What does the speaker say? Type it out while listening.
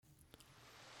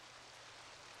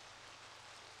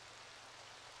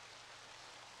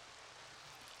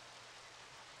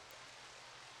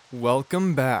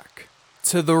Welcome back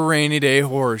to the Rainy Day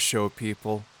Horror Show,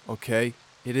 people. Okay?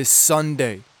 It is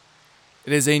Sunday.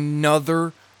 It is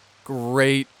another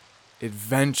great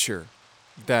adventure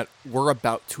that we're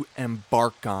about to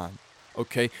embark on.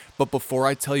 Okay? But before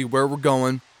I tell you where we're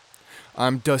going,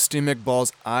 I'm Dusty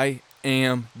McBalls. I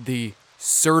am the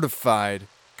certified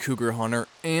cougar hunter,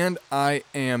 and I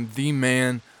am the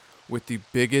man with the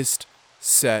biggest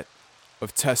set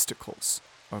of testicles.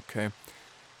 Okay?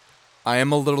 I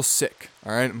am a little sick,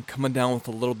 alright? I'm coming down with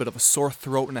a little bit of a sore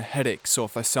throat and a headache, so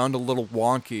if I sound a little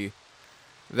wonky,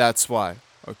 that's why,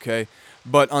 okay?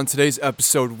 But on today's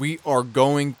episode, we are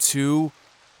going to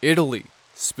Italy,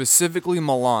 specifically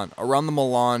Milan, around the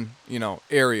Milan,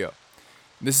 area.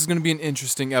 This is going to be an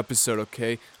interesting episode,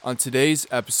 okay? On today's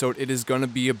episode, it is going to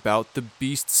be about the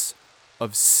beasts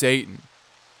of Satan.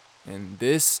 And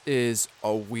this is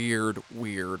a weird,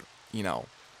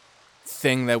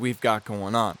 thing that we've got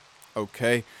going on.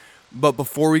 Okay, but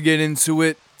before we get into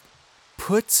it,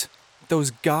 put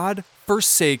those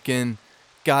God-forsaken,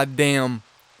 goddamn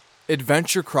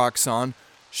adventure Crocs on,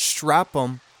 strap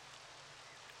them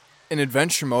in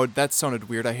adventure mode. That sounded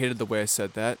weird. I hated the way I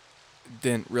said that. It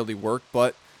didn't really work,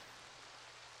 but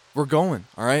we're going,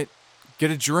 all right? Get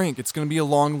a drink. It's going to be a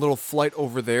long little flight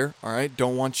over there, all right?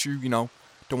 Don't want your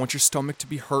stomach to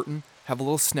be hurting. Have a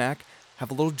little snack,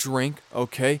 have a little drink,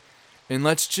 okay? And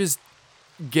let's just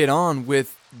get on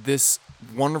with this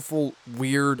wonderful,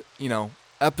 weird,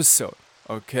 episode,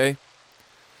 okay?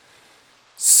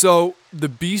 So, the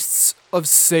beasts of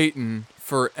Satan,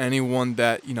 for anyone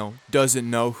that, doesn't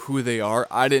know who they are,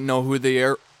 I didn't know who they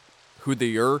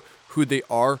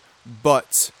are,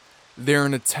 but they're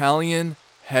an Italian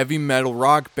heavy metal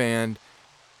rock band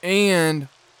and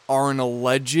are an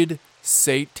alleged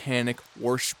satanic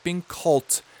worshiping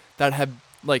cult that have,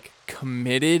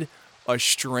 committed a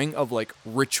string of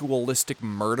ritualistic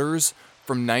murders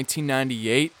from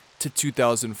 1998 to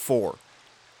 2004,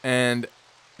 and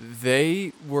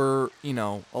they were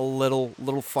a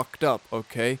little fucked up,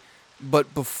 okay?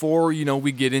 But before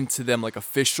we get into them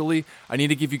officially, I need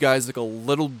to give you guys a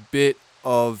little bit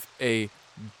of a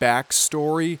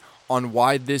backstory on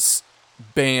why this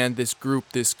band, this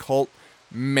group, this cult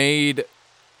made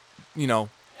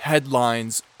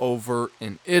headlines over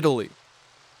in Italy.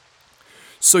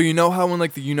 So how in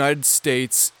the United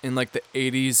States in the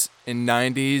 80s and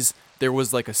 90s there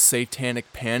was a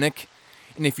satanic panic?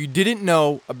 And if you didn't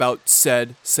know about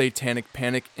said satanic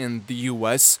panic in the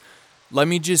US, let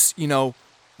me just,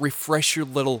 refresh your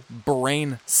little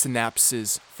brain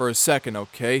synapses for a second,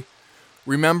 okay?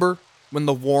 Remember when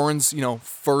the Warrens,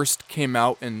 first came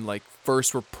out and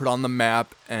first were put on the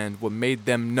map and what made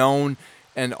them known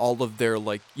and all of their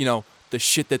the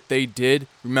shit that they did?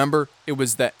 Remember, it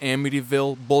was that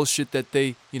Amityville bullshit that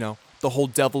they, the whole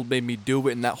devil made me do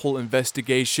it and that whole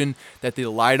investigation that they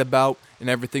lied about and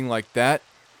everything like that.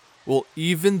 Well,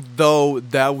 even though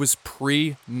that was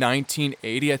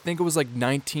pre-1980, I think it was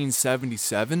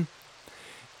 1977,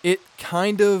 it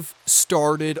kind of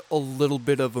started a little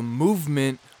bit of a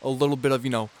movement, a little bit of,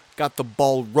 got the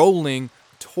ball rolling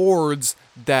towards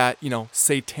that,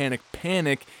 satanic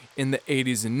panic in the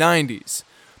 80s and 90s.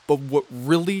 But what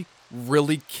really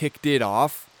kicked it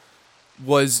off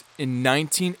was in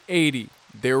 1980,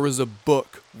 there was a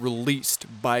book released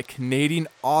by a Canadian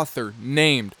author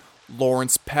named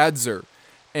Lawrence Padzer.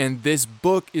 And this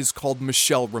book is called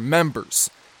Michelle Remembers.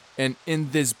 And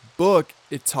in this book,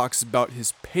 it talks about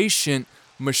his patient,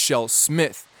 Michelle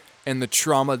Smith, and the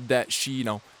trauma that she,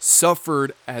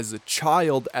 suffered as a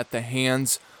child at the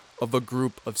hands of a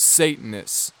group of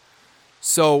Satanists.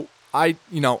 So I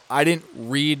didn't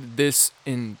read this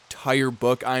entire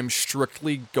book. I'm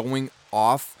strictly going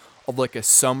off of a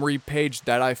summary page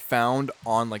that I found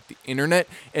on the internet.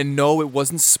 And no, it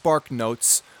wasn't Spark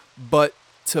Notes, but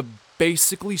to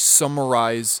basically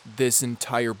summarize this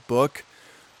entire book,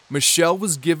 Michelle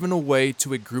was given away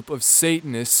to a group of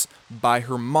Satanists by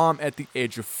her mom at the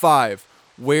age of 5,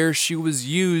 where she was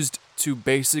used to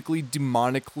basically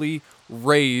demonically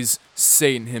raise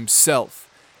Satan himself.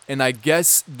 And I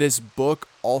guess this book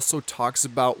also talks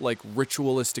about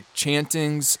ritualistic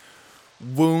chantings,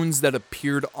 wounds that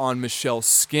appeared on Michelle's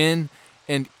skin,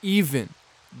 and even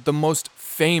the most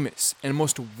famous and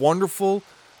most wonderful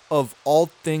of all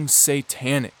things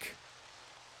satanic,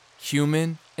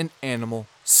 human and animal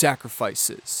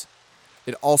sacrifices.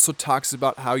 It also talks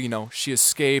about how, she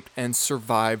escaped and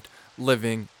survived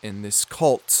living in this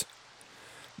cult.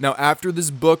 Now, after this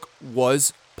book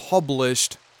was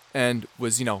published and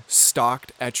was,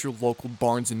 stocked at your local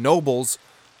Barnes and Noble,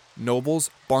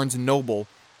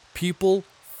 people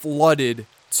flooded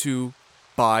to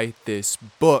buy this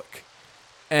book.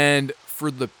 And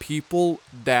for the people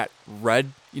that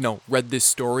read this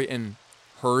story and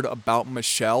heard about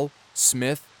Michelle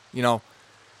Smith, what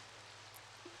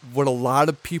a lot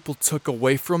of people took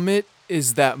away from it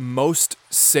is that most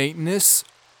Satanists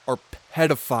are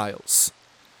pedophiles.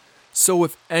 So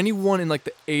if anyone in like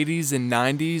the 80s and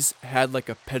 90s had like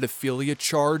a pedophilia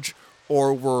charge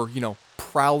or were,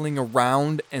 prowling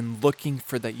around and looking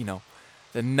for that,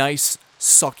 the nice,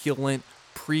 succulent,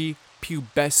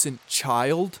 prepubescent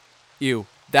child, ew,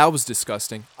 that was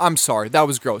disgusting. I'm sorry, that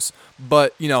was gross.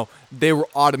 But, they were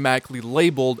automatically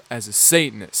labeled as a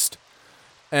Satanist.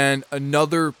 And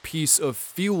another piece of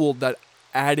fuel that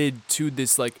added to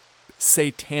this like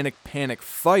satanic panic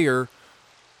fire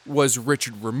was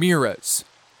Richard Ramirez.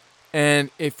 And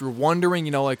if you're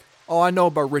wondering, oh, I know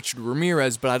about Richard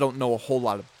Ramirez, but I don't know a whole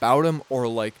lot about him, or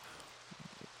like,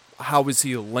 how is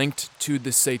he linked to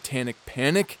the satanic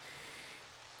panic?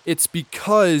 It's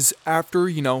because after,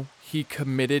 he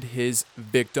committed his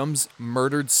victims,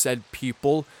 murdered said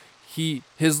people,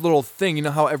 his little thing,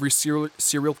 how every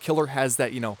serial killer has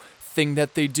that, thing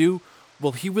that they do?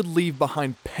 Well, he would leave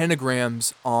behind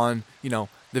pentagrams on, the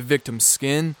victim's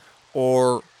skin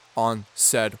or on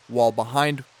said wall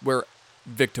behind where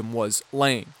victim was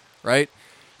laying, right?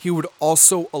 He would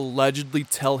also allegedly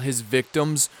tell his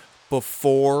victims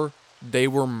before they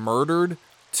were murdered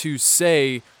to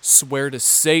say, swear to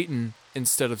Satan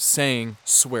instead of saying,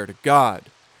 swear to God.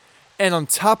 And on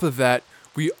top of that,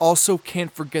 we also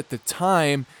can't forget the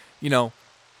time,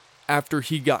 after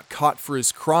he got caught for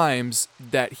his crimes,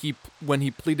 that when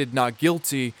he pleaded not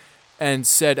guilty and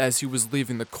said as he was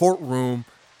leaving the courtroom,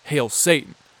 "Hail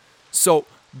Satan." So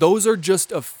those are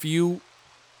just a few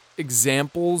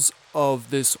examples of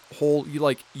this whole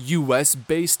like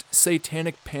US-based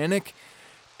satanic panic,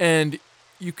 and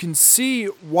you can see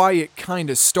why it kind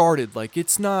of started. Like,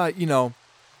 it's not,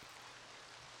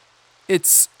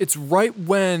 it's right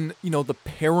when, the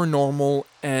paranormal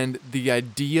and the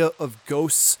idea of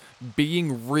ghosts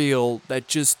being real that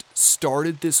just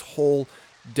started this whole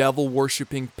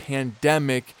devil-worshipping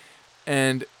pandemic,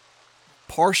 and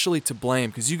partially to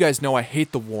blame, because you guys know I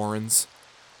hate the Warrens.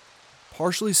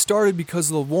 Partially started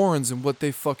because of the Warrens and what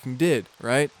they fucking did,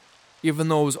 right? Even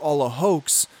though it was all a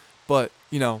hoax, but,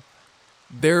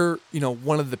 they're,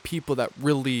 one of the people that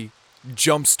really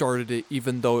jump-started it,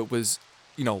 even though it was,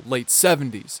 late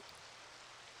 70s.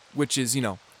 Which is,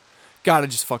 God, I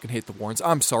just fucking hate the Warrens.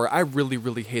 I'm sorry, I really,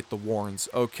 really hate the Warrens,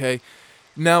 okay?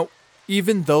 Now,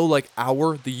 even though,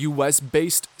 the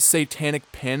US-based satanic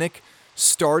panic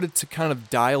started to kind of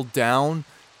dial down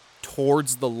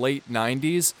towards the late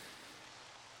 90s,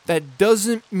 that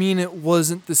doesn't mean it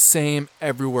wasn't the same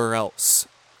everywhere else.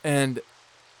 And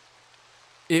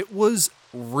it was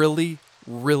really,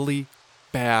 really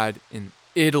bad in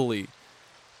Italy.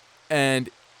 And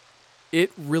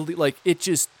it really, it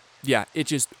just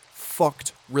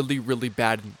fucked really, really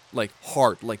bad and,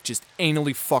 hard. Just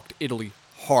anally fucked Italy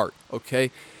hard,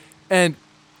 okay? And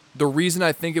the reason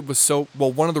I think it was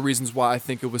one of the reasons why I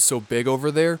think it was so big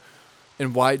over there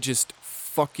and why it just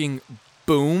fucking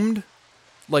boomed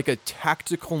like a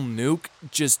tactical nuke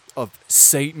just of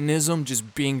Satanism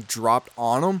just being dropped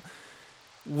on them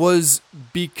was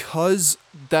because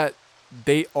that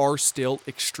they are still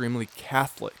extremely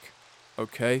Catholic,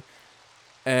 okay?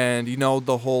 And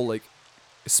the whole,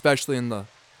 especially in the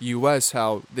US,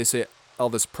 how they say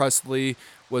Elvis Presley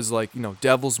was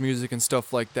devil's music and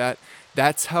stuff like that.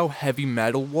 That's how heavy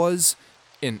metal was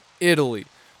in Italy.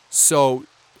 So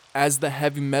as the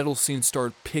heavy metal scene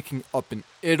started picking up in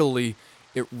Italy,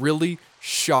 it really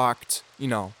shocked,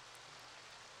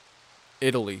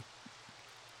 Italy.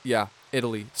 Yeah,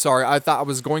 Italy. Sorry, I thought I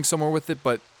was going somewhere with it,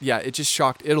 but yeah, it just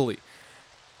shocked Italy.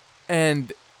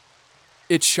 And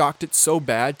it shocked it so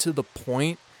bad to the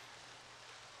point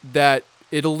that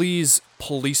Italy's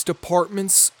police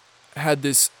departments had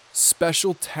this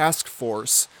special task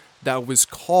force that was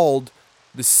called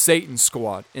the Satan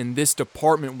Squad. And this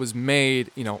department was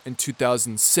made, in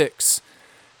 2006.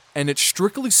 And it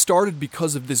strictly started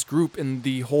because of this group and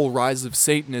the whole rise of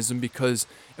Satanism, because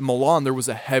in Milan there was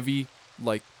a heavy,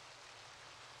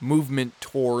 movement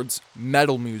towards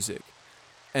metal music.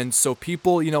 And so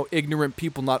people, ignorant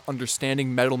people not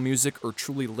understanding metal music or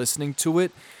truly listening to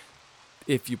it,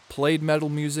 if you played metal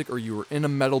music or you were in a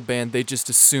metal band, they just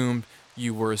assumed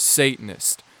you were a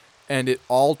Satanist. And it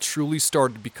all truly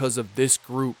started because of this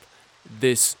group,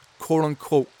 this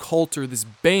quote-unquote cult or this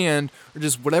band, or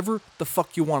just whatever the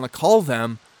fuck you want to call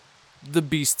them, the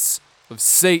Beasts of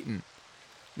Satan.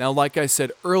 Now, like I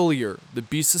said earlier, the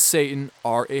Beasts of Satan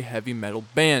are a heavy metal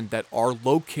band that are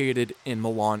located in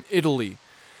Milan, Italy.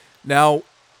 Now,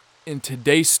 in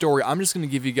today's story, I'm just going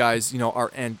to give you guys,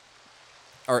 our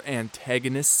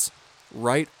antagonists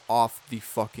right off the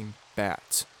fucking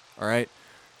bat. All right?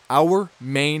 Our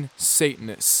main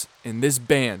Satanists in this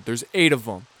band, there's 8 of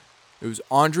them. It was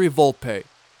Andre Volpe,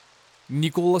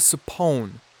 Nicola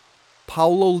Sapone,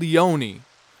 Paolo Leone,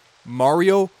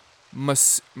 Mario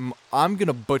I'm going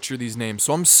to butcher these names,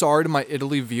 so I'm sorry to my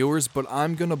Italy viewers, but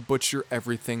I'm going to butcher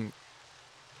everything,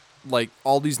 like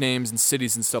all these names and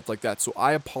cities and stuff like that, so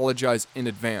I apologize in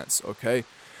advance, okay?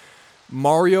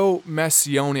 Mario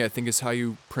Massioni, I think is how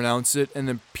you pronounce it, and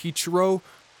then Pietro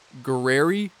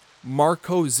Guerreri,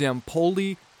 Marco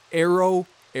Zampoli,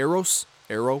 Eros,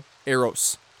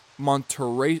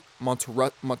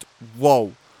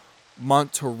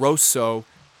 Monterosso,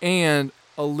 and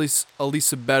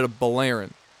Elisabetta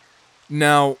Balerin.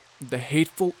 Now, the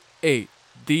Hateful Eight,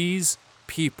 these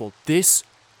people, this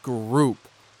group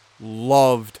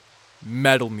loved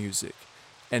metal music,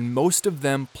 and most of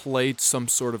them played some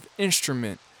sort of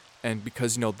instrument, and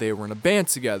because, they were in a band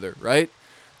together, right?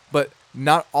 But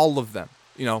not all of them,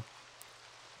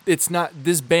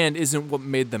 this band isn't what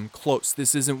made them close.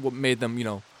 This isn't what made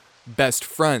them, best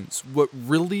friends. What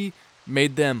really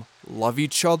made them love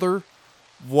each other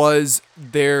was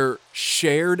their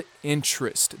shared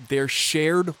interest, their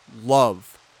shared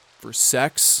love for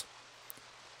sex,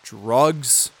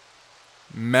 drugs,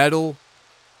 metal,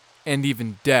 and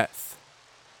even death.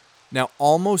 Now,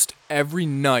 almost every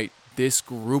night, this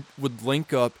group would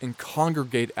link up and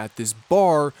congregate at this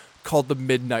bar called the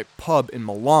Midnight Pub in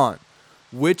Milan,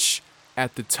 which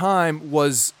at the time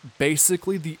was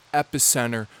basically the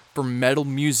epicenter for metal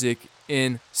music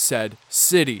in said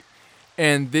city.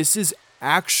 And this is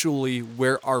actually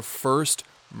where our first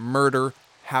murder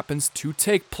happens to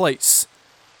take place.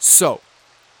 So,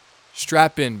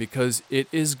 strap in, because it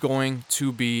is going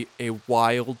to be a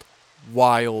wild,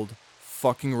 wild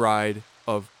fucking ride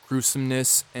of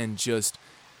gruesomeness and just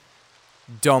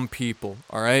dumb people,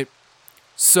 alright?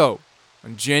 So,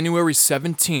 on January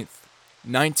 17th,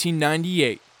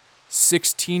 1998,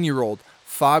 16-year-old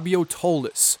Fabio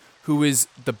Tolis, who is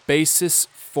the bassist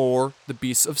for the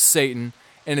Beasts of Satan,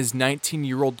 and his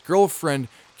 19-year-old girlfriend,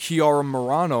 Chiara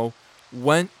Morano,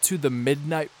 went to the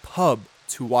Midnight Pub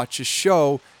to watch a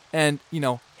show and,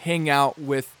 hang out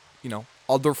with,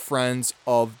 other friends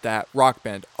of that rock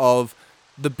band, of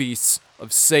the Beasts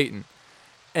of Satan.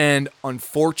 And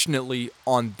unfortunately,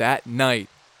 on that night,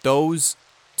 those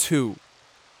 2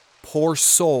 poor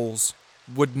souls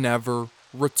would never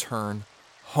return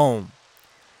home.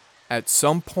 At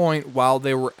some point while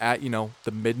they were at,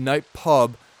 the Midnight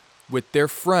Pub with their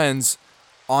friends,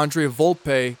 Andre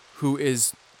Volpe, who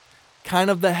is kind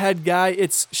of the head guy,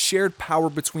 it's shared power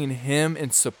between him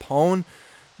and Sapone,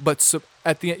 but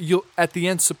at the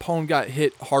end, Sapone got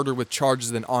hit harder with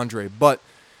charges than Andre, but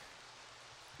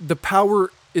the power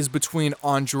is between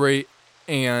Andre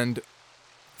and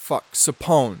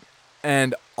Sapone.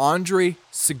 And Andre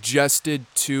suggested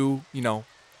to,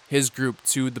 his group,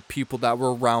 to the people that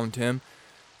were around him,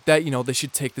 that, they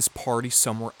should take this party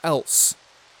somewhere else.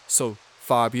 So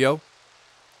Fabio,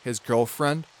 his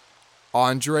girlfriend,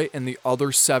 Andre, and the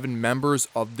other 7 members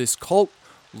of this cult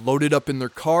loaded up in their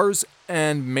cars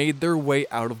and made their way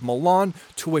out of Milan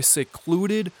to a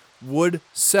secluded wood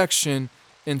section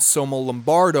in Sommo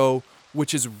Lombardo,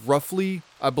 which is roughly,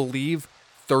 I believe,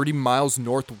 30 miles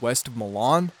northwest of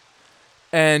Milan.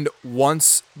 And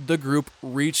once the group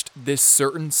reached this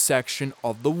certain section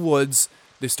of the woods,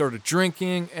 they started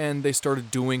drinking and they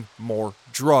started doing more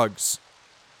drugs.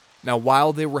 Now,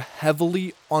 while they were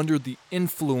heavily under the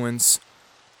influence,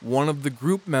 one of the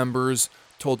group members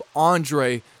told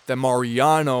Andre that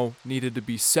Mariano needed to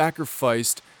be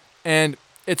sacrificed, and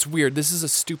it's weird. This is a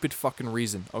stupid fucking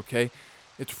reason, okay?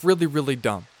 It's really, really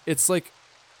dumb. It's like,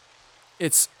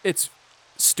 it's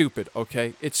stupid,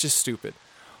 okay? It's just stupid.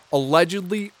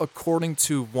 Allegedly, according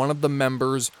to one of the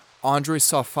members, Andre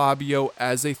saw Fabio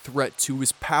as a threat to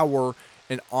his power,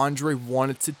 and Andre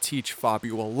wanted to teach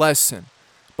Fabio a lesson.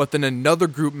 But then another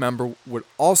group member would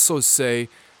also say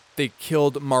they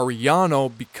killed Mariano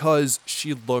because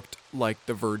she looked like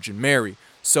the Virgin Mary.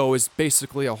 So it's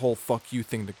basically a whole fuck you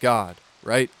thing to God,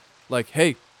 right? Like,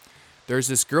 hey, there's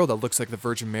this girl that looks like the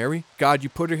Virgin Mary. God, you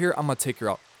put her here, I'm going to take her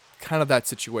out. Kind of that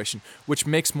situation, which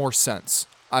makes more sense,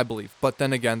 I believe. But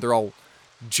then again, they're all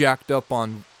jacked up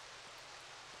on,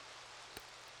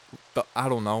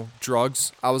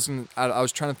 drugs. I was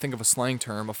trying to think of a slang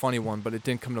term, a funny one, but it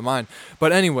didn't come to mind.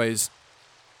 But anyways,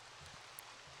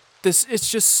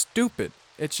 it's just stupid.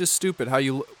 It's just stupid how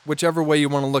whichever way you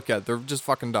want to look at it, they're just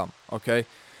fucking dumb, okay?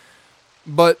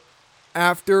 But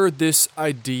after this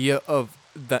idea of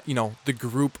the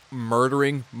group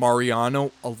murdering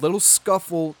Mariano, a little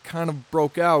scuffle kind of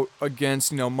broke out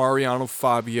against, Mariano,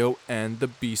 Fabio, and the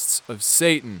Beasts of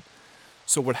Satan.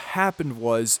 So what happened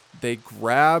was they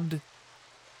grabbed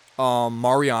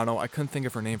Mariano. I couldn't think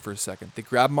of her name for a second. They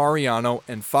grabbed Mariano,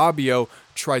 and Fabio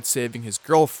tried saving his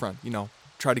girlfriend,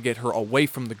 tried to get her away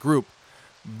from the group.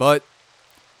 But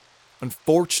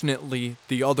unfortunately,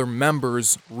 the other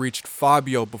members reached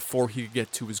Fabio before he could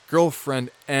get to his girlfriend,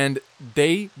 and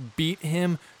they beat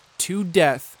him to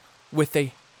death with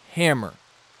a hammer.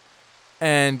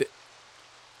 And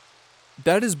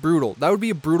that is brutal. That would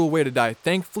be a brutal way to die.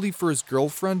 Thankfully for his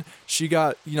girlfriend, she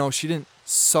got, she didn't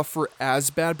suffer as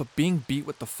bad, but being beat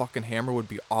with the fucking hammer would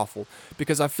be awful.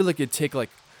 Because I feel like it'd take like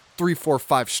 3, 4,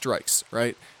 5 strikes,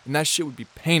 right? And that shit would be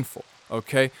painful,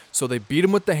 okay? So they beat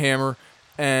him with the hammer,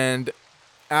 and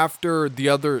after the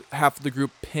other half of the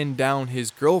group pinned down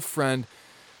his girlfriend,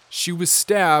 she was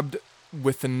stabbed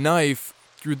with a knife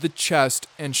through the chest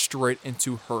and straight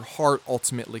into her heart,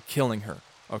 ultimately killing her,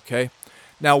 okay?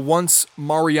 Now, once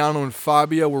Mariano and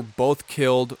Fabio were both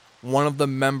killed, one of the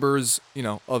members,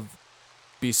 of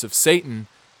Beasts of Satan,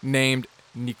 named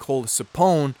Nicola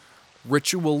Sapone,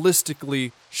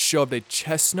 ritualistically shoved a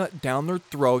chestnut down their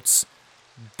throats.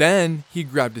 Then he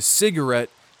grabbed a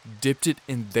cigarette, dipped it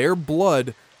in their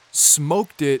blood,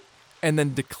 smoked it, and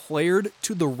then declared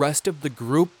to the rest of the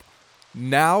group,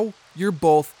 "Now you're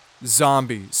both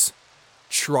zombies.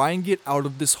 Try and get out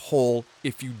of this hole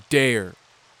if you dare."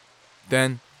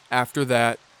 Then, after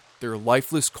that, their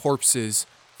lifeless corpses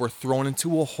were thrown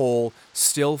into a hole,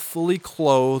 still fully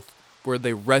clothed, where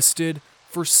they rested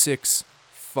for 6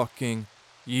 fucking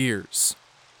years.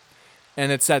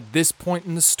 And it's at this point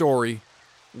in the story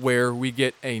where we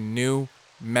get a new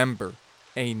member,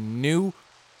 a new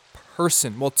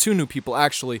person, well, 2 new people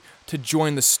actually, to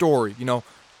join the story.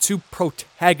 2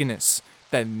 protagonists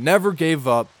that never gave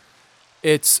up.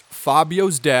 It's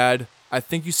Fabio's dad. I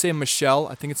think you say Michelle.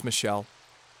 I think it's Michelle.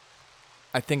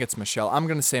 I'm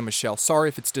going to say Michelle. Sorry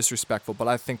if it's disrespectful, but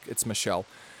I think it's Michelle.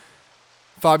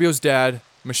 Fabio's dad,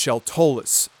 Michel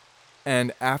Tolis.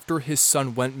 And after his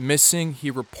son went missing,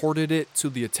 he reported it to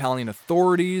the Italian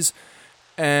authorities.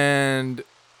 And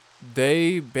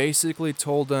they basically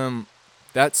told him,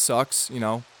 that sucks,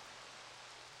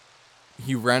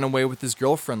 He ran away with his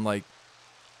girlfriend, like,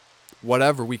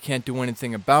 whatever, we can't do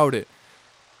anything about it.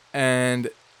 And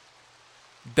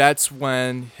that's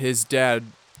when his dad,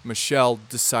 Michel,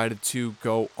 decided to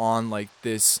go on like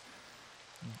this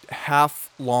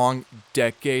half-long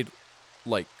decade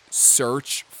like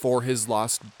search for his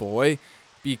lost boy,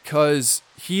 because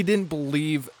he didn't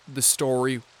believe the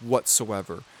story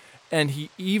whatsoever. And he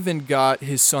even got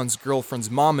his son's girlfriend's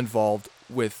mom involved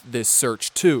with this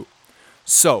search too.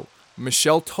 So,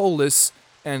 Michel Tolis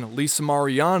and Lisa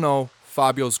Mariano,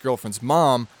 Fabio's girlfriend's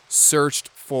mom, searched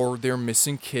for their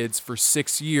missing kids for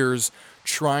 6 years,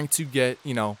 trying to get,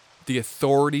 the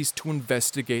authorities to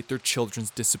investigate their children's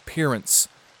disappearance.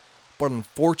 But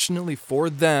unfortunately for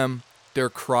them, their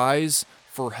cries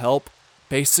for help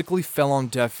basically fell on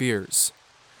deaf ears.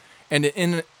 And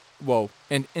in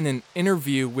an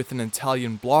interview with an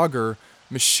Italian blogger,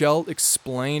 Michel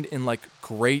explained in like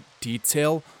great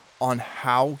detail on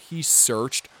how he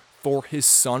searched for his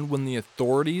son when the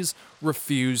authorities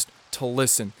refused to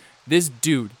listen. This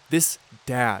dude, this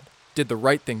dad, did the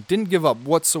right thing, didn't give up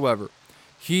whatsoever.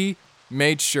 He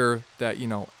made sure that,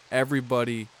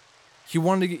 everybody, he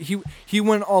went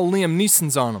all Liam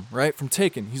Neeson's on him, right? From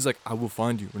Taken. He's like, I will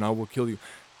find you and I will kill you.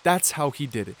 That's how he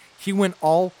did it. He went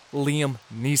all Liam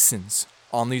Neeson's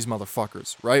on these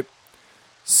motherfuckers, right?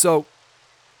 So,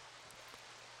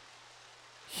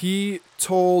 he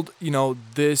told,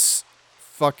 this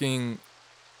fucking,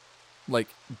 like,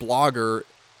 blogger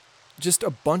just a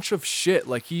bunch of shit.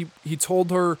 Like, he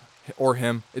told her, or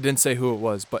him, it didn't say who it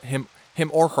was, but him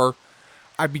or her,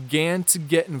 I began to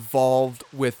get involved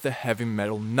with the heavy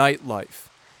metal nightlife.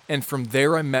 And from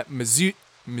there I met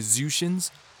musicians.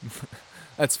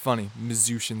 That's funny,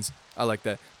 musicians. I like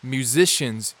that.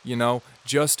 Musicians,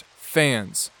 just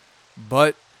fans.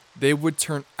 But they would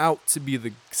turn out to be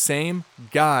the same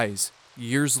guys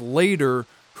years later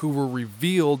who were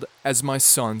revealed as my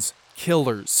son's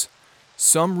killers.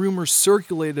 Some rumors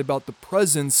circulated about the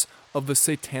presence of a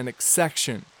satanic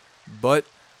section, but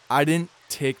I didn't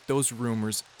take those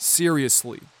rumors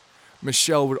seriously.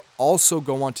 Michel would also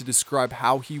go on to describe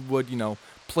how he would,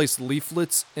 place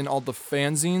leaflets in all the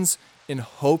fanzines in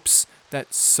hopes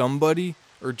that somebody,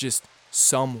 or just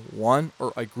someone,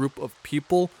 or a group of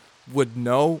people would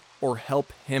know or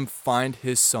help him find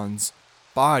his son's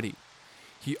body.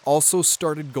 He also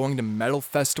started going to metal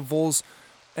festivals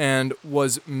and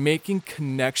was making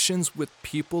connections with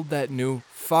people that knew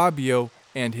Fabio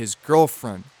and his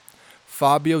girlfriend.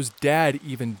 Fabio's dad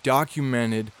even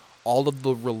documented all of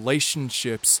the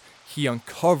relationships he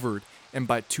uncovered, and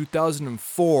by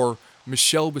 2004,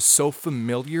 Michel was so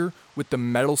familiar with the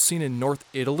metal scene in North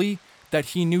Italy that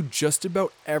he knew just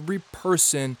about every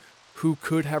person who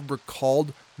could have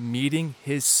recalled meeting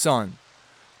his son.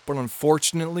 But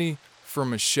unfortunately for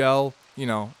Michel,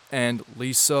 and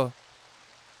Lisa,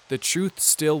 the truth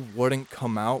still wouldn't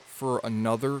come out for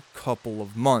another couple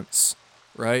of months,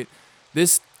 right?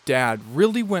 This dad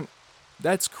really went,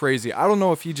 that's crazy. I don't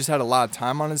know if he just had a lot of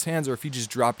time on his hands or if he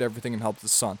just dropped everything and helped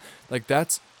his son. Like,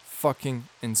 that's fucking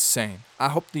insane. I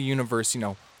hope the universe,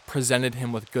 presented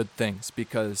him with good things,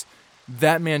 because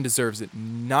that man deserves it.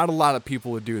 Not a lot of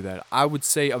people would do that. I would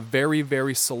say a very,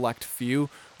 very select few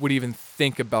would even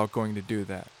think about going to do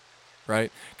that,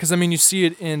 right? Because, you see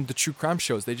it in the true crime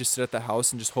shows. They just sit at the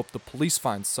house and just hope the police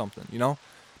find something,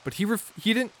 But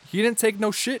he didn't take no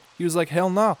shit. He was like,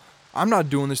 hell no, I'm not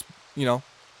doing this,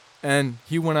 And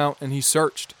he went out and he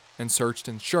searched.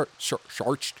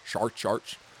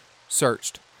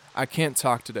 I can't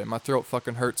talk today. My throat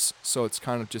fucking hurts, so it's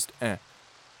kind of just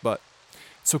But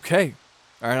it's okay.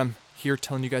 All right, I'm here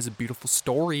telling you guys a beautiful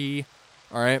story.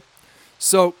 All right.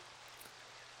 So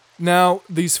now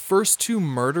these first two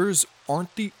murders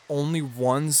aren't the only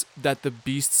ones that the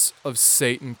beasts of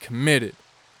Satan committed.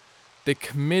 They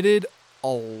committed a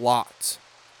lot.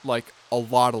 Like a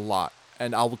lot.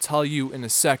 And I will tell you in a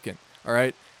second. All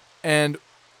right. And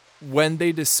when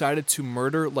they decided to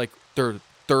murder, like their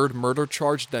third murder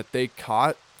charge that they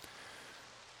caught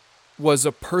was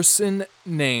a person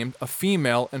named, a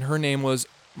female, and her name was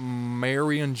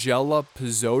Mariangela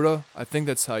Pizzotta. I think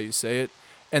that's how you say it.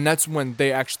 And that's when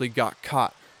they actually got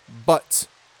caught. But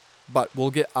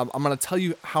I'm going to tell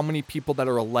you how many people that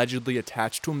are allegedly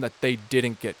attached to him that they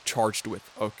didn't get charged with,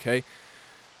 okay?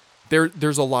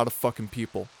 There's a lot of fucking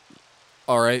people.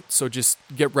 All right, so just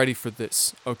get ready for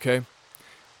this, okay?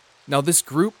 Now, this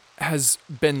group has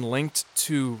been linked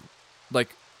to,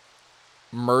 like,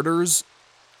 murders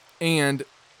and,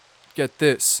 get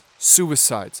this,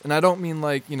 suicides. And I don't mean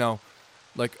like,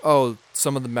 oh,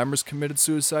 some of the members committed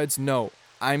suicides. No,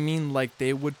 I mean like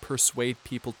they would persuade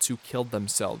people to kill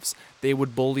themselves. They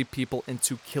would bully people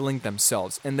into killing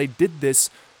themselves. And they did this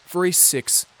for a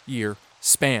 6-year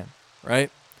span,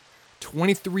 right?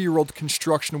 23-year-old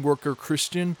construction worker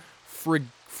Christian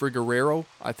Figueroa,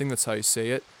 I think that's how you say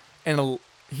it, and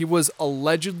he was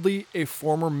allegedly a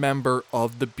former member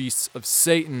of the Beasts of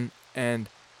Satan, and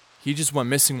he just went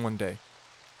missing one day.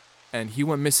 And he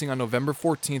went missing on November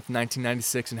 14th,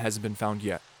 1996, and hasn't been found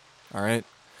yet. All right?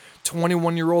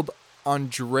 21-year-old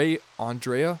Andrea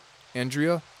Ballarin,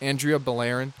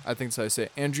 I think that's how I say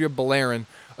it, Andrea Ballarin,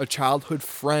 a childhood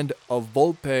friend of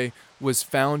Volpe, was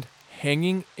found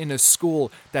hanging in a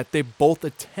school that they both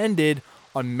attended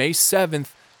on May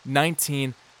 7th,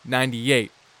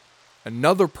 1998.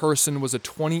 Another person was a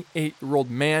 28-year-old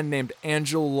man named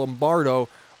Angelo Lombardo,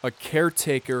 a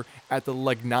caretaker at the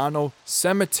Legnano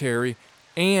Cemetery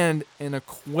and an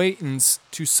acquaintance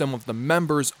to some of the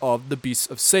members of the Beasts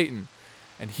of Satan.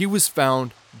 And he was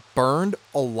found burned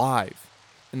alive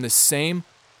in the same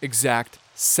exact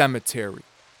cemetery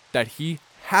that he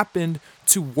happened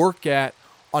to work at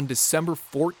on December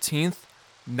 14th,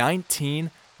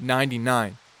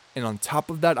 1999. And on top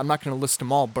of that, I'm not going to list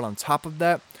them all, but on top of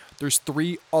that, there's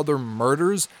 3 other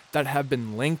murders that have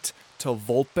been linked to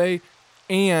Volpe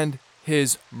and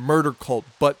his murder cult.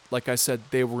 But like I said,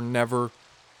 they were never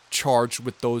charged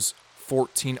with those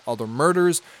 14 other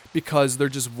murders because there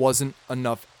just wasn't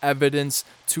enough evidence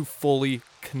to fully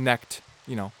connect,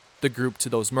 the group to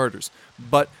those murders.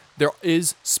 But there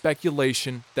is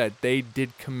speculation that they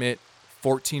did commit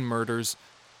 14 murders,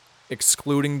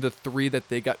 excluding the 3 that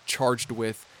they got charged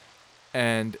with,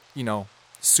 and,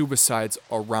 suicides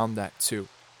around that too,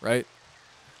 right?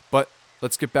 But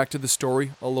let's get back to the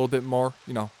story a little bit more.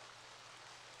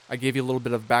 I gave you a little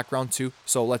bit of background too,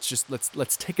 so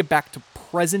let's take it back to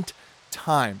present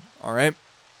time, all right?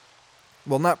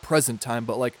 Well, not present time,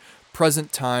 but like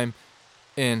present time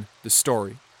in the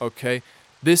story, okay?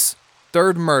 This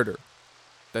third murder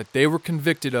that they were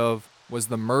convicted of was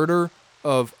the murder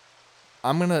of,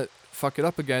 I'm going to fuck it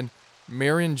up again,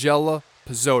 Mariangela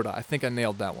Pizzotta. I think I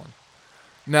nailed that one.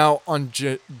 Now, on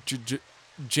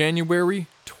January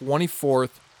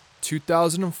 24th,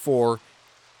 2004,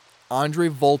 Andre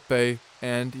Volpe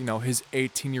and, his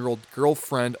 18-year-old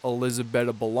girlfriend,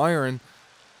 Elisabetta Ballarin,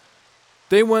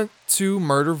 they went to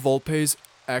murder Volpe's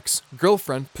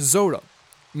ex-girlfriend, Pizzotta.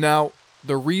 Now,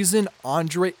 the reason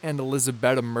Andre and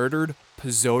Elisabetta murdered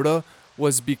Pizzotta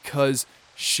was because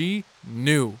she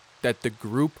knew that the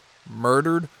group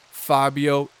murdered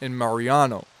Fabio and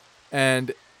Mariano.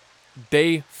 And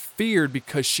they feared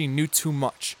because she knew too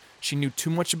much. She knew too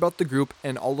much about the group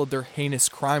and all of their heinous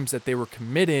crimes that they were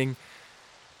committing.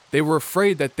 They were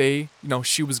afraid that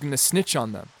she was going to snitch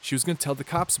on them. She was going to tell the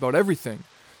cops about everything.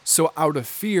 So out of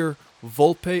fear,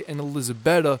 Volpe and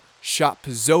Elisabetta shot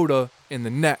Pizzota in the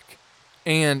neck.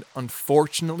 And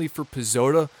unfortunately for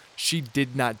Pizzota, she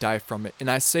did not die from it. And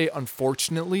I say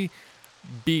unfortunately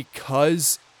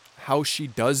because how she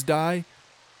does die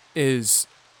is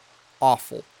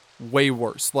awful. Way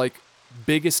worse. Like,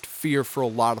 biggest fear for a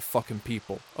lot of fucking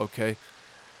people, okay?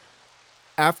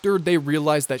 After they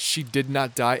realized that she did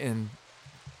not die and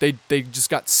they just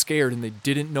got scared and they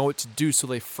didn't know what to do, so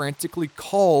they frantically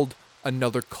called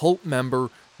another cult member,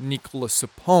 Nicola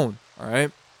Sapone,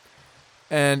 alright?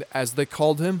 And as they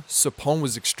called him, Sapone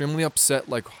was extremely upset,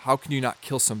 like, how can you not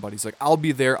kill somebody? He's like, I'll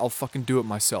be there, I'll fucking do it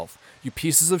myself. You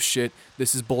pieces of shit,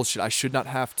 this is bullshit. I should not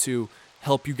have to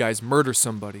help you guys murder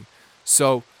somebody.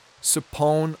 So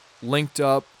Sapone linked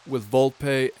up with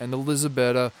Volpe and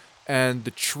Elisabetta, and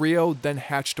the trio then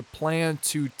hatched a plan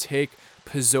to take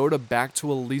Pizzota back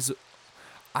to Elisa.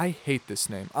 I hate this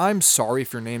name. I'm sorry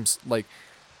if your name's like...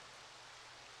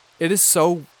 It is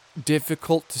so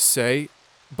difficult to say,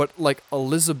 but like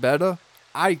Elisabetta,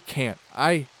 I can't.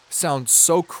 I sound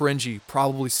so cringy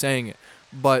probably saying it,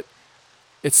 but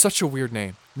it's such a weird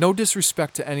name. No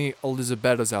disrespect to any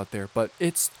Elisabettas out there, but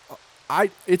it's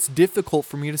difficult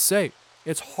for me to say.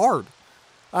 It's hard.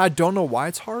 I don't know why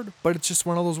it's hard, but it's just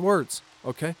one of those words,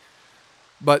 okay?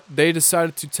 But they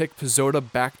decided to take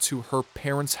Pizzota back to her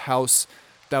parents' house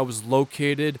that was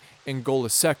located in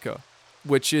Goliseca,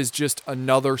 which is just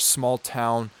another small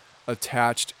town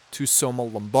attached to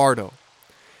Somma Lombardo.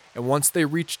 And once they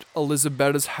reached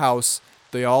Elisabetta's house,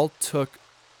 they all took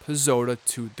Pizzota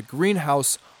to the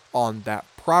greenhouse on that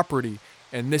property.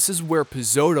 And this is where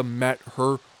Pizzota met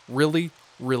her really,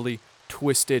 really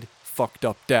twisted, fucked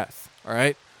up death.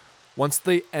 Alright? Once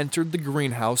they entered the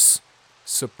greenhouse,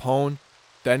 Sapone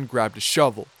then grabbed a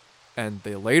shovel. And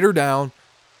they laid her down,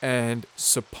 and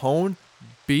Sapone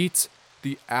beat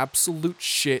the absolute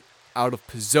shit out of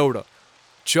Pizzota.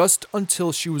 Just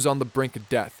until she was on the brink of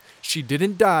death. She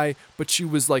didn't die, but she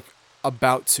was like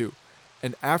about to.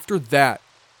 And after that,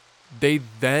 they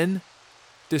then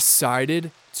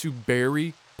decided to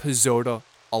bury Pizzota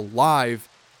alive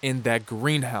in that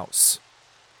greenhouse.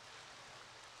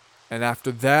 And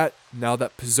after that, now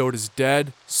that Pizzota's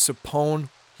dead, Sapone,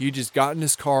 he just got in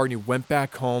his car and he went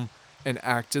back home and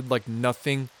acted like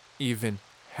nothing even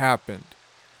happened.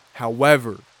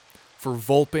 However, for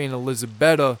Volpe and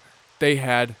Elisabetta, they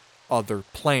had other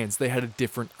plans. They had a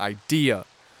different idea.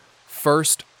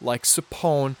 First, like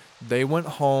Sapone, they went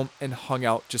home and hung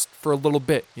out just for a little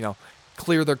bit,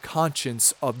 clear their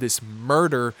conscience of this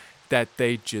murder that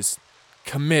they just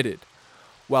committed.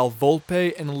 While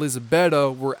Volpe and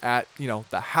Elisabetta were at,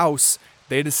 the house,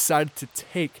 they decided to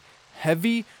take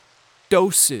heavy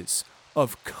doses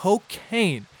of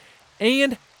cocaine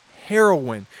and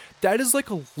heroin. That is like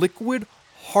a liquid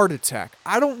heart attack.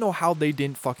 I don't know how they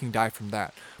didn't fucking die from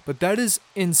that, but that is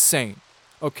insane.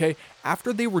 Okay?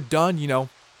 After they were done,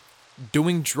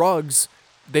 doing drugs,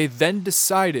 they then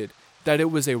decided that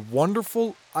it was a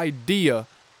wonderful idea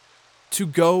to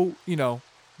go,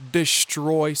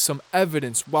 destroy some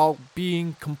evidence while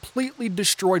being completely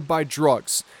destroyed by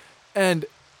drugs. And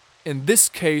in this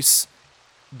case,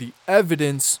 the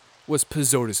evidence was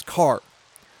Pizzota's car.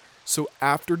 So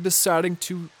after deciding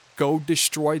to go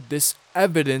destroy this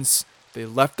evidence, they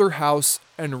left their house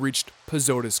and reached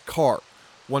Pizzota's car.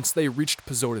 Once they reached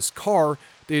Pizzota's car,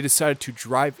 they decided to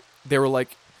drive. They were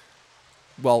like,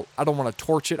 well, I don't want to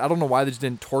torch it. I don't know why they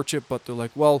didn't torch it, but they're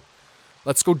like, well,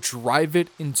 let's go drive it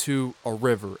into a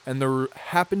river. And there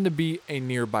happened to be a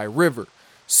nearby river.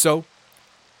 So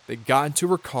they got into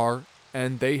her car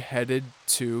and they headed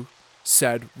to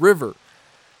said river.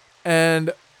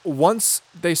 And once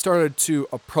they started to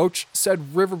approach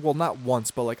said river, well, not once,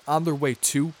 but like on their way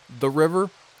to the river,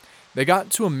 they got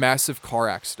into a massive car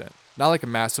accident. Not like a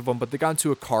massive one, but they got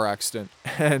into a car accident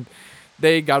and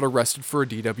they got arrested for a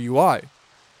DWI.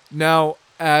 Now,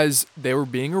 as they were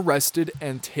being arrested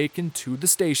and taken to the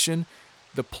station,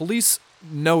 the police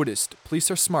noticed.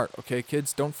 Police are smart, okay,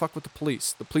 kids? Don't fuck with the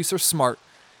police. The police are smart.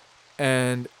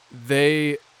 And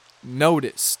they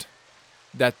noticed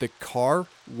that the car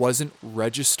wasn't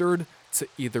registered to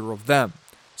either of them.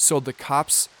 So the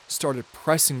cops started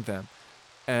pressing them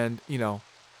and,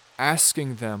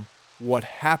 asking them what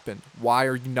happened. Why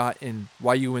are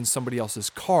you in somebody else's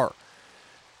car?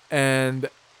 And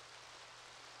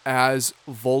as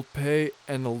Volpe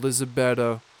and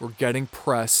Elisabetta were getting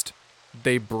pressed,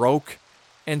 they broke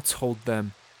and told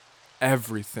them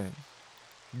everything.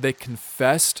 They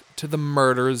confessed to the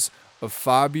murders of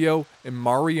Fabio and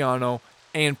Mariano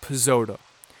and Pizzota.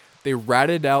 They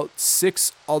ratted out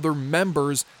 6 other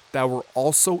members that were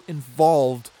also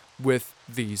involved with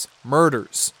these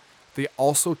murders. They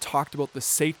also talked about the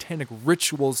satanic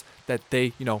rituals that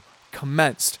they,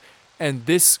 commenced. And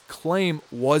this claim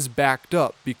was backed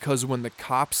up because when the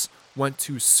cops went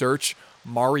to search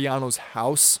Mariano's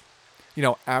house,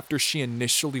 after she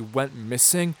initially went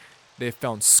missing, they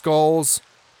found skulls,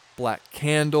 black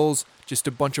candles, just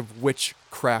a bunch of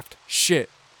witchcraft shit.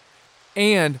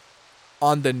 And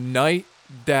on the night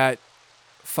that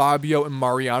Fabio and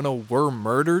Mariano were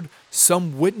murdered,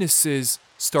 some witnesses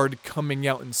started coming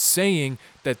out and saying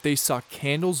that they saw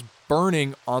candles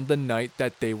burning on the night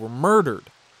that they were murdered.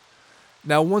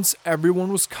 Now, once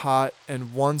everyone was caught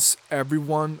and once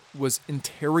everyone was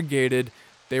interrogated,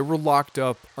 they were locked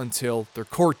up until their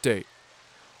court date.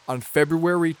 On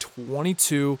February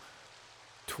 22nd,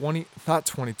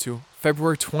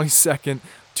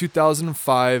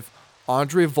 2005,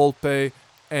 Andre Volpe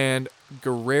and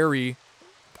Guerreri,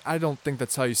 I don't think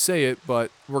that's how you say it,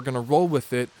 but we're going to roll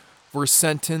with it, were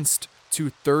sentenced to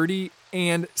 30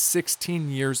 and 16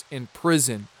 years in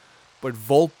prison. But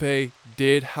Volpe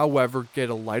did, however, get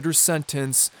a lighter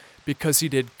sentence because he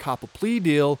did cop a plea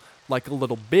deal like a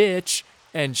little bitch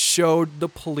and showed the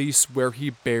police where he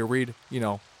buried,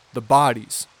 the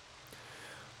bodies.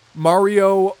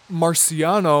 Mario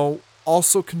Marciano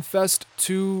also confessed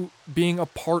to being a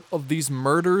part of these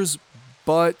murders,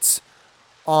 but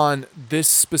on this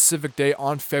specific day,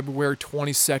 on February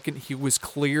 22nd, he was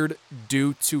cleared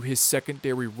due to his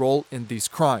secondary role in these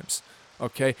crimes.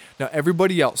 Okay, now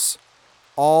everybody else,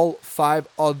 all 5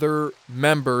 other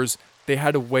members, they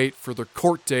had to wait for their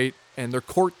court date, and their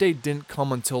court date didn't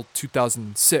come until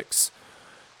 2006.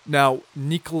 Now,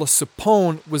 Nicola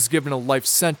Sapone was given a life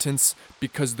sentence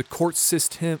because the court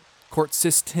system,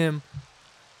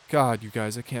 God, you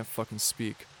guys, I can't fucking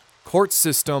speak. Court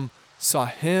system saw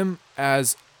him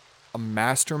as a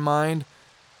mastermind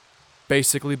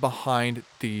basically behind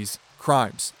these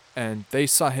crimes. And they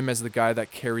saw him as the guy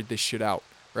that carried this shit out,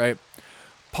 right?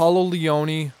 Paolo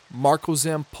Leone, Marco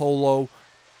Zampolo,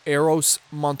 Eros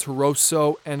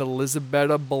Monterosso, and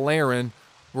Elisabetta Bellerin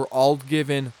were all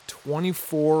given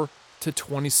 24 to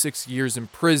 26 years in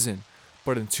prison.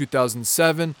 But in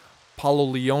 2007, Paolo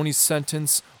Leone's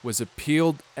sentence was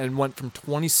appealed and went from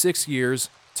 26 years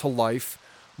to life.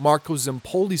 Marco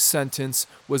Zampoli's sentence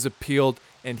was appealed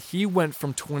and he went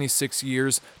from 26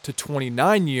 years to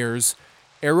 29 years.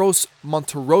 Eros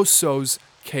Monterosso's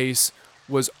case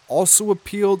was also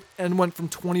appealed and went from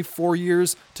 24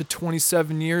 years to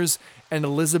 27 years. And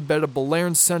Elisabetta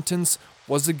Bellerin's sentence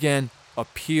was again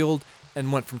appealed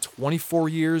and went from 24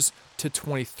 years to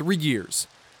 23 years.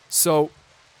 So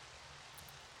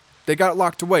they got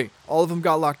locked away. All of them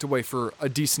got locked away for a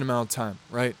decent amount of time,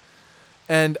 right?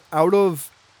 And out of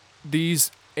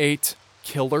these 8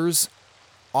 killers,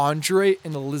 Andre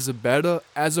and Elisabetta,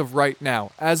 as of right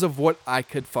now, as of what I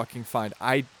could fucking find,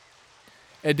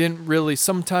 it didn't really,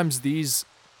 sometimes these,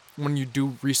 when you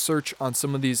do research on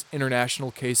some of these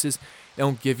international cases, they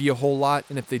don't give you a whole lot,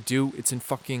 and if they do, it's in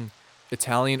fucking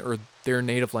Italian or their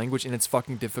native language, and it's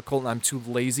fucking difficult, and I'm too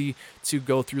lazy to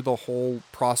go through the whole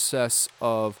process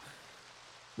of,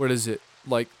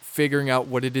 figuring out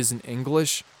what it is in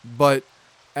English. But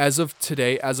as of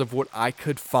today, as of what I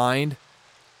could find,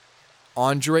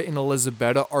 Andre and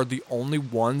Elisabetta are the only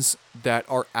ones that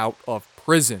are out of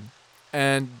prison.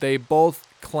 And they both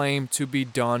claim to be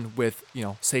done with,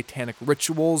 satanic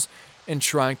rituals and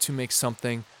trying to make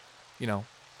something,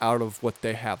 out of what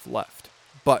they have left.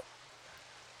 But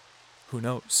who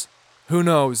knows? Who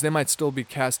knows? They might still be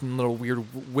casting little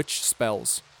weird witch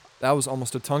spells. That was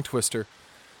almost a tongue twister.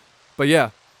 But yeah,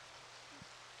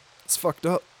 it's fucked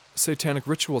up. Satanic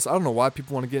rituals. I don't know why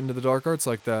people want to get into the dark arts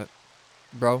like that,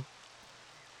 bro.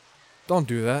 Don't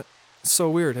do that. It's so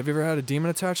weird. Have you ever had a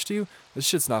demon attached to you? This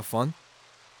shit's not fun.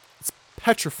 It's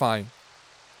petrifying.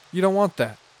 You don't want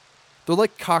that. They're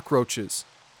like cockroaches,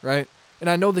 right? And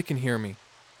I know they can hear me.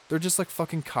 They're just like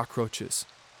fucking cockroaches.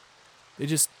 They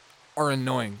just are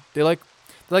annoying. They're like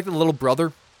the little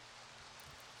brother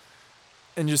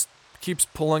and just keeps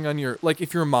pulling on your, like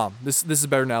if you're a mom, this is a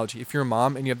better analogy. If you're a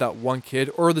mom and you have that one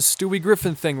kid, or the Stewie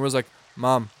Griffin thing where it's like,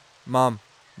 mom,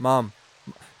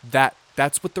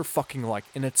 that's what they're fucking like.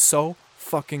 And it's so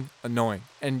fucking annoying.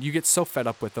 And you get so fed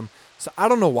up with them. So I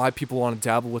don't know why people want to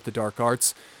dabble with the dark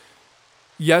arts.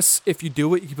 yes, if you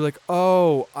do it, you could be like,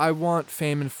 oh, I want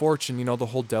fame and fortune, you know, the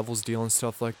whole devil's deal and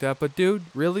stuff like that. But dude,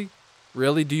 really?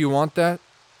 Really? Do you want that?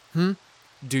 Do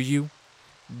you?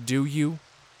 Do you?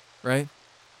 Right?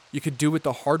 You could do it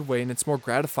the hard way and it's more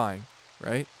gratifying,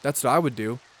 right? That's what I would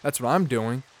do. That's what I'm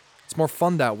doing. It's more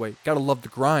fun that way. Gotta love the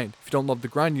grind. If you don't love the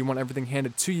grind, you want everything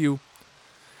handed to you,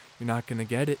 you're not gonna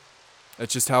get it.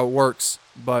 That's just how it works.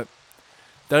 But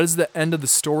that is the end of the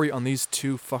story on these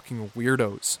two fucking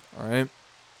weirdos, alright?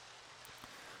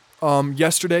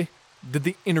 Yesterday, did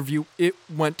the interview. It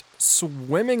went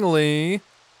swimmingly.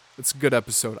 It's a good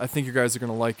episode. I think you guys are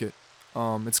gonna like it.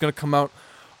 It's gonna come out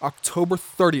October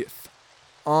 30th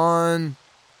on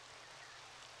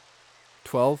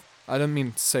 12. I didn't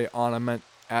mean to say on. I meant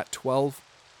at 12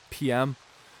 p.m.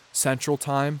 Central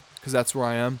Time, because that's where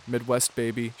I am. Midwest,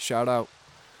 baby. Shout out.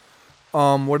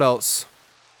 What else?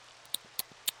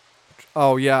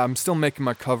 Oh, yeah, I'm still making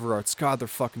my cover arts. God, they're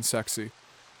fucking sexy.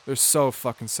 They're so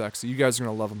fucking sexy. You guys are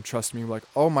gonna love them. Trust me. You're like,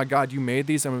 oh my god, you made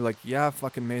these? And we're like, yeah, I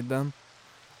fucking made them.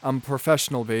 I'm a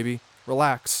professional, baby.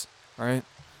 Relax. Alright?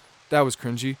 That was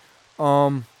cringy.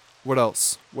 What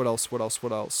else? What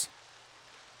else?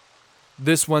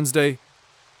 This Wednesday,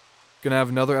 gonna have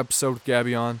another episode with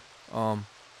Gabby on.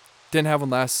 Didn't have one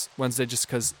last Wednesday just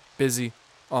because busy.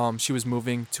 She was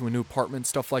moving to a new apartment,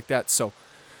 stuff like that. So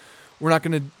we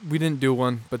didn't do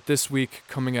one, but this week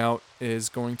coming out is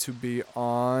going to be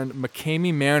on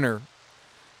McCamey Manor.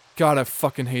 God, I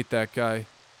fucking hate that guy.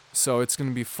 So it's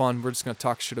gonna be fun. We're just gonna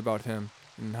talk shit about him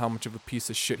and how much of a piece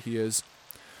of shit he is.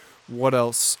 What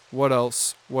else? Horror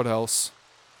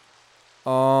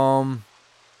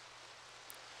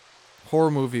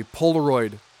movie,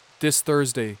 Polaroid, this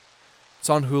Thursday. It's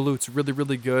on Hulu. It's really,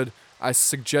 really good. I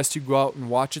suggest you go out and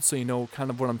watch it so you know kind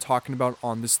of what I'm talking about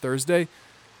on this Thursday.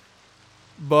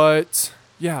 But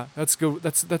yeah, that's good.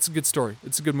 That's a good story.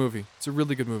 It's a good movie. It's a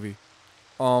really good movie.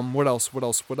 What else?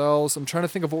 I'm trying to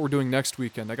think of what we're doing next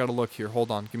weekend. I gotta look here. Hold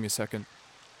on. Give me a second.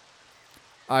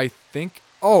 I think...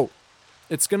 Oh!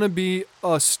 It's gonna be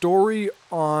a story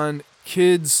on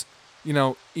kids, you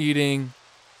know, eating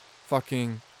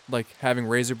fucking... like having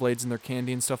razor blades in their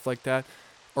candy and stuff like that.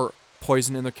 Or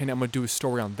poison in their candy. I'm gonna do a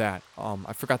story on that.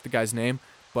 I forgot the guy's name.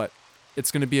 But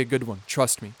it's gonna be a good one.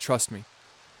 Trust me.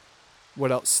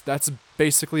 What else? That's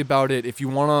basically about it. If you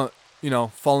wanna, you know,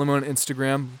 follow me on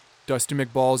Instagram... Dusty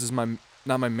McBalls is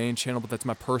not my main channel, but that's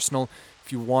my personal.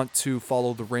 If you want to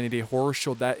follow the Rainy Day Horror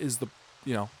Show, that is the,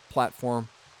 you know, but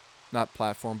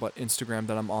Instagram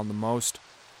that I'm on the most.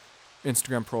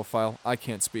 Instagram profile. I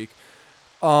can't speak.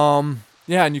 Yeah,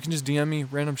 and you can just DM me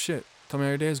random shit. Tell me how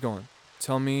your day is going.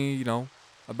 Tell me, you know,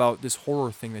 about this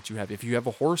horror thing that you have. If you have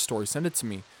a horror story, send it to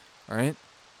me. All right?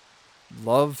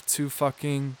 Love to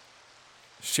fucking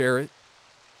share it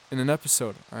in an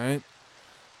episode. All right?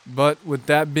 But with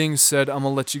that being said, I'm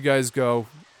going to let you guys go.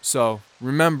 So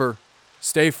remember,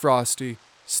 stay frosty,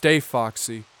 stay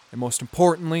foxy, and most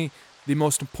importantly, the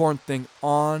most important thing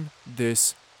on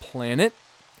this planet,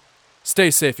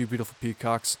 stay safe, you beautiful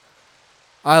peacocks.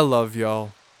 I love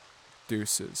y'all.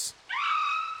 Deuces.